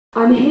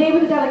I'm here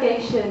with a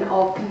delegation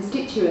of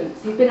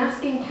constituents who've been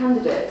asking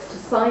candidates to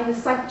sign the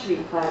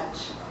Sanctuary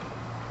Pledge.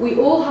 We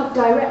all have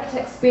direct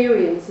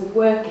experience of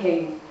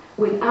working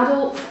with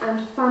adults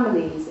and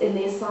families in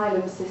the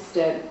asylum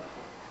system,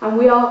 and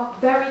we are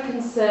very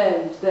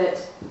concerned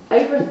that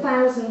over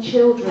 1,000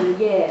 children a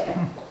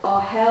year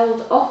are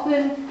held,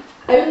 often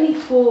only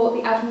for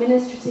the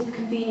administrative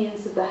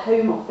convenience of the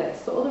Home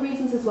Office, for other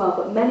reasons as well,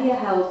 but many are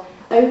held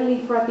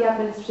only for the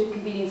administrative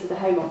convenience of the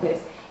Home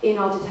Office in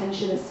our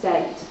detention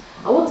estate.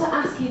 I want to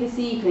ask you this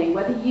evening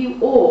whether you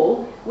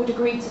all would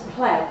agree to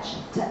pledge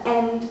to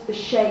end the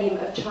shame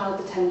of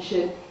child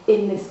detention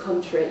in this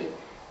country.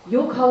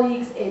 Your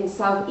colleagues in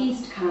South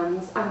East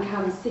Cambs and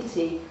Cambs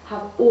City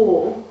have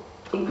all,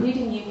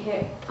 including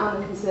UKIP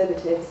and the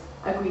Conservatives,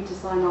 agreed to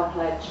sign our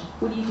pledge.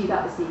 Will you do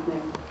that this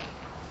evening?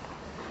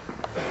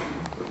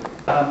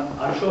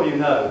 I'm sure you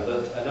know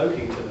that at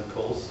Oakington, of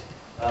course,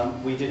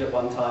 we did at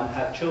one time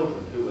have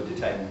children who were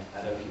detained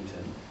at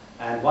Oakington,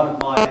 and one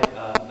of my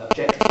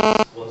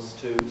objectives was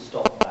to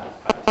stop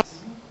that practice.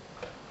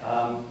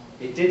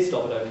 It did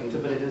stop at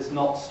Oakington, but it has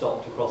not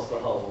stopped across the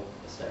whole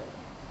estate.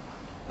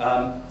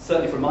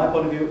 Certainly from my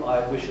point of view,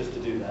 I wish us to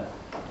do that.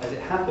 As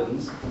it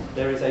happens,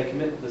 there is a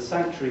commitment, the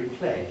Sanctuary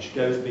Pledge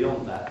goes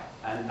beyond that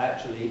and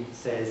actually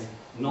says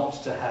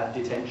not to have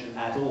detention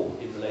at all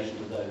in relation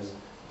to those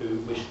who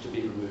wish to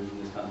be removed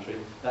from this country.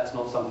 That's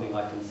not something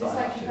I can sign up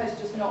to. The Sanctuary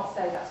Pledge does not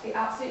say that. To be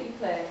absolutely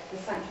clear, the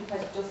Sanctuary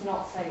Pledge does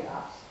not say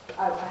that.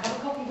 I have a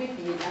copy with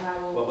me and I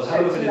will... Well, we'll have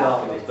a look at it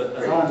afterwards, but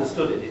as I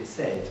understood it, it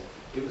said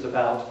it was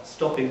about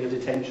stopping the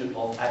detention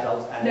of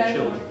adults and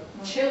children.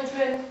 No,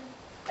 children,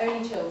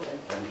 only children.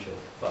 Only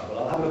children. Fine, well,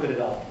 I'll have a look at it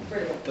afterwards.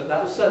 Brilliant. But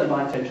that was certainly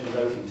my intention at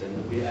Oakington,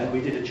 and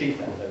we did achieve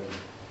that at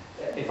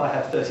Oakington. If I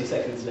have 30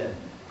 seconds left.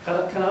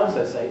 Can I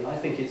also say, I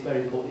think it's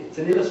very important, it's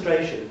an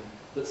illustration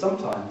that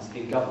sometimes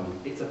in government,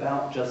 it's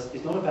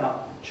not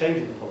about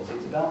changing the policy,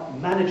 it's about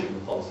managing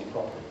the policy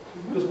properly.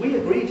 Because we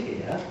agreed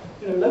here,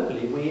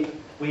 locally,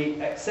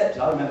 we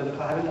accepted, I remember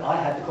I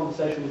had the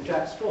conversation with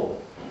Jack Straw,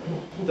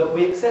 that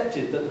we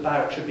accepted that the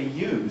barrack should be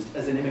used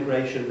as an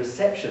immigration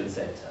reception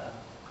centre,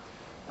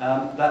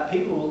 that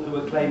people who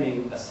are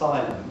claiming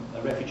asylum,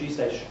 a refugee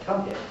status, should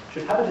come here,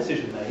 should have a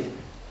decision made.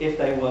 If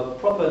they were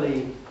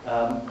properly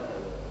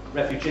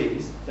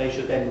refugees, they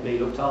should then be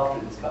looked after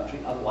in this country,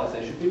 otherwise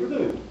they should be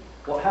removed.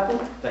 What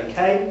happened? They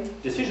came,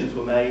 decisions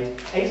were made,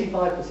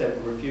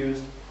 85% were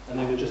refused, and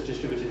they were just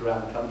distributed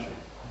around the country.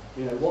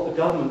 What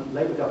the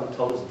Labour government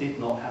told us did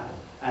not happen.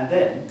 And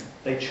then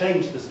they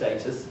changed the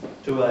status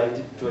to a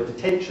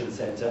detention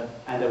centre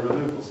and a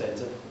removal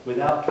centre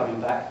without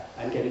coming back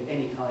and getting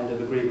any kind of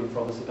agreement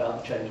from us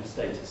about the change of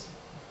status.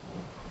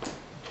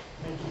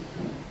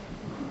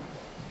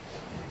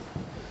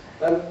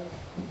 Thank you.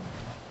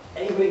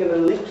 Anybody going to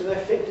leap to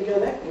their feet to go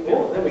there?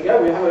 Oh, there we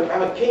go. We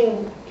have a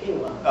keen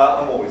one.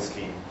 I'm always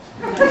keen.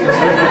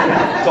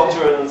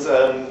 Dr. Owens,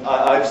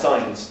 I've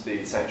signed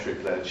the Sanctuary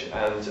Pledge,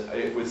 and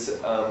it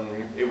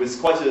was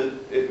quite a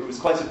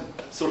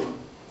sort of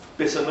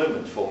bitter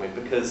moment for me,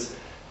 because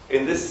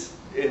in this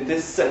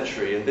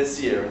century, in this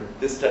year, in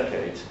this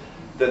decade,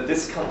 that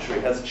this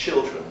country has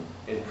children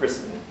in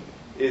prison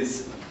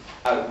is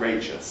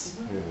outrageous,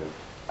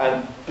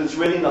 and there's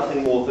really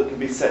nothing more that can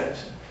be said.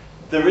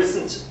 There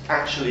isn't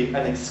actually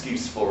an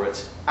excuse for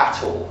it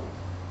at all.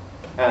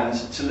 And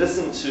to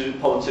listen to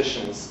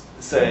politicians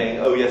saying,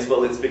 oh yes,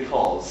 well it's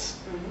because,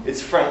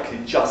 it's frankly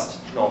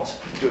just not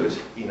good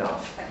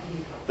enough.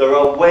 There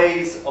are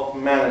ways of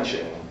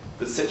managing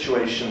the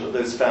situation that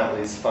those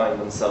families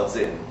find themselves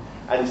in,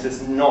 and it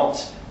is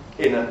not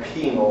in a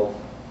penal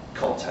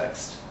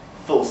context.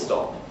 Full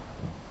stop.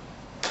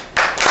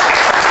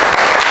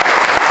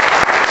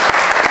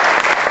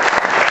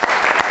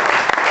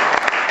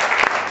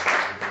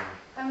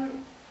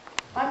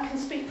 I can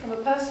speak from a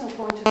personal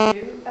point of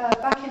view.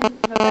 Back in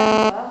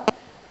November,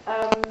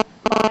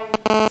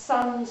 my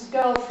son's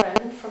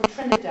girlfriend from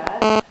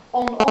Trinidad,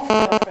 on-off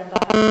girlfriend I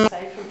have to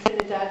say, from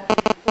Trinidad,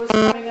 was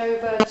coming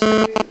over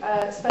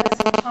to spend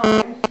some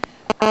time,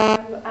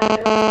 and they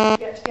were going to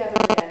get together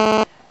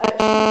again. She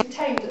was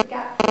detained at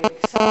Gatwick,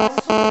 so I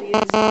saw the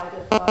inside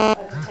of a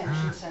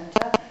detention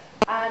centre,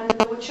 and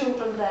there were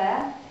children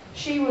there.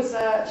 She's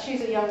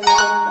a young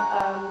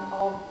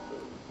woman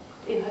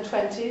in her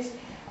 20s,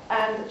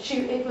 and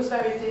it was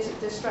very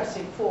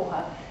distressing for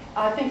her.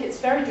 I think it's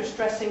very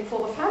distressing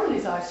for the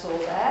families I saw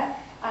there,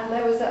 and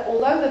there was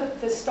although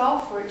the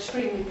staff were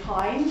extremely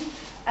kind,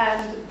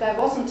 and there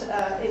wasn't,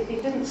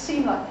 it didn't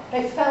seem like,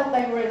 they felt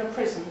they were in a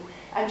prison,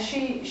 and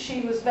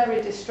she was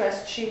very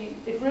distressed.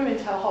 It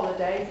ruined her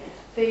holiday.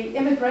 The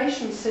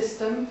immigration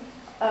system,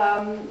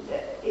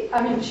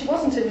 she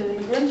wasn't an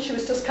immigrant, she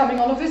was just coming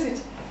on a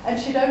visit, and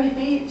she'd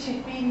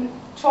been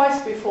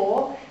twice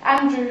before.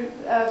 Andrew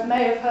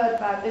may have heard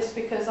about this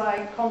because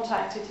I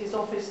contacted his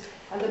office,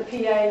 and the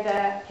PA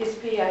there, his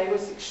PA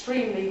was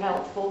extremely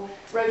helpful,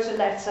 wrote a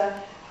letter,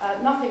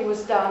 nothing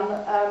was done,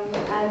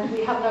 and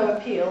we had no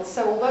appeal.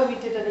 So although we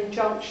did an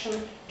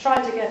injunction,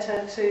 tried to get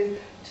her to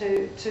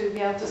be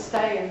able to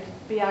stay and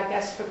be our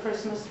guest for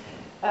Christmas,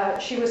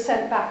 she was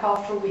sent back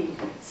after a week.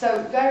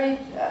 So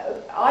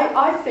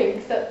I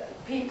think that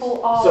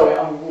people are... Sorry,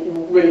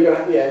 I'm really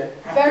going to,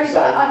 have very to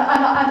say.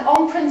 and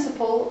on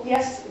principle,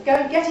 yes,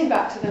 getting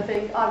back to the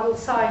thing, I will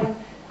sign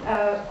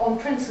on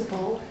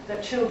principle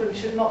that children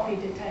should not be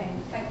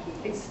detained. Thank you.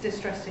 It's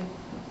distressing.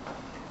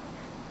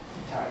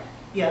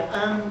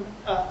 Yeah,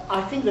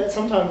 I think that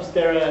sometimes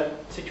there are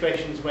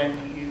situations when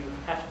you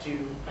have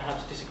to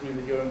perhaps disagree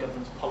with your own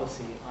government's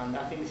policy, and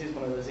I think this is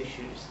one of those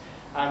issues.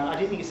 I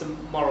do think it's a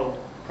moral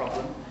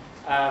problem.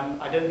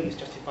 I don't think it's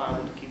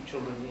justifiable to keep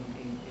children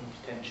in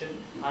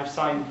detention. I've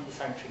signed the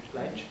Sanctuary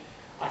Pledge.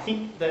 I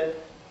think that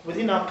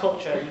within our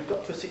culture, you've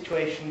got to a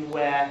situation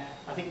where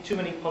I think too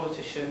many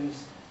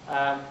politicians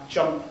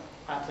jump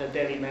at a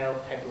Daily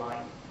Mail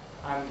headline.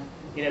 And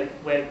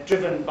we're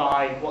driven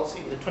by what's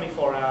in the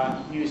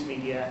 24-hour news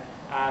media,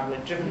 and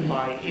we're driven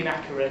by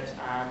inaccurate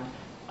and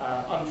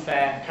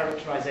unfair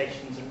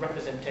characterizations and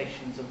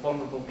representations of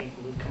vulnerable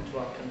people who come to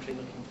our country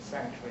looking for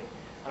sanctuary.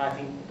 And I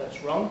think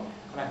that's wrong.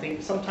 And I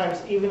think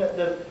sometimes, even at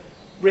the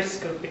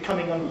risk of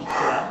becoming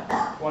unpopular,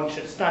 one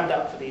should stand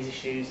up for these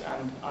issues,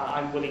 and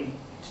I'm willing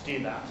to do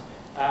that.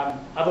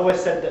 I've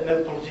always said that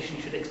no politician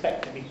should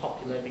expect to be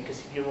popular, because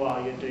if you are,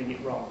 you're doing it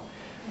wrong.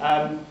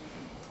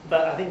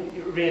 But I think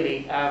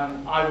really,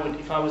 I would,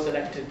 if I was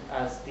elected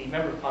as the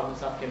Member of Parliament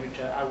for South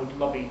Cambridgeshire, I would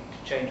lobby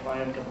to change my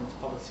own government's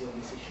policy on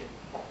this issue.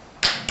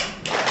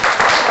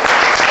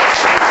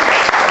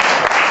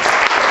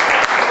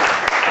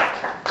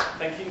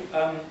 Thank you.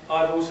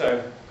 I've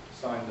also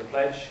signed the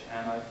pledge,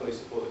 and I fully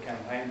support the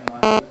campaign, and I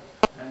hope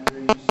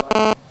Andrew, you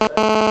signed it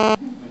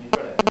when you've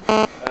read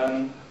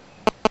it.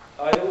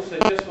 I also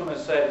just want to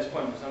say at this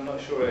point, because I'm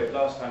not sure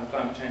last time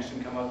climate change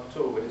didn't come up at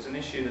all, but it's an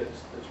issue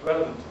that's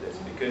relevant to this,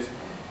 because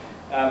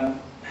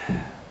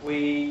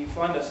we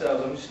find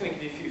ourselves, I'm just going to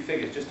give you a few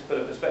figures just to put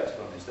a perspective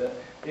on this, that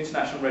the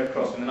International Red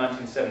Cross in the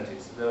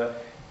 1970s, there were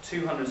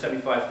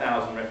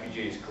 275,000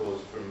 refugees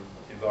caused from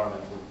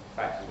environmental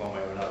factors one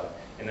way or another.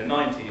 In the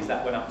 90s,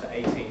 that went up to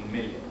 18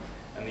 million.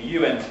 And the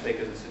UN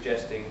figures are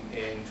suggesting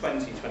in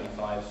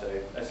 2025, so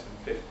less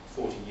than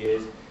 40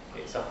 years,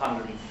 it's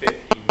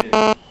 150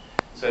 million.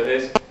 So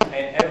there's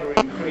an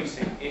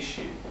ever-increasing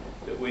issue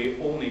that we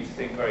all need to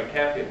think very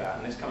carefully about.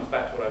 And this comes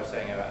back to what I was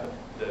saying about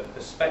the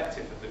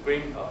perspective of the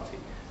Green Party,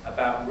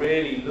 about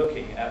really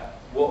looking at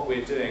what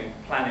we're doing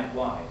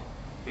planet-wide,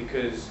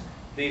 because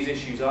these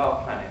issues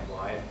are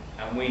planet-wide,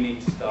 and we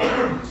need to start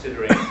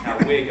considering how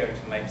we're going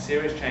to make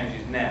serious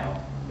changes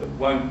now that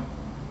won't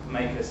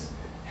make us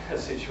in a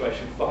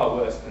situation far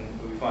worse than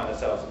we find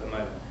ourselves at the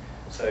moment.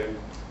 So,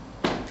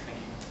 thank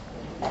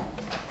you.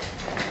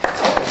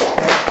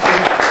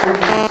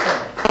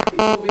 It's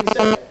all been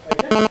said.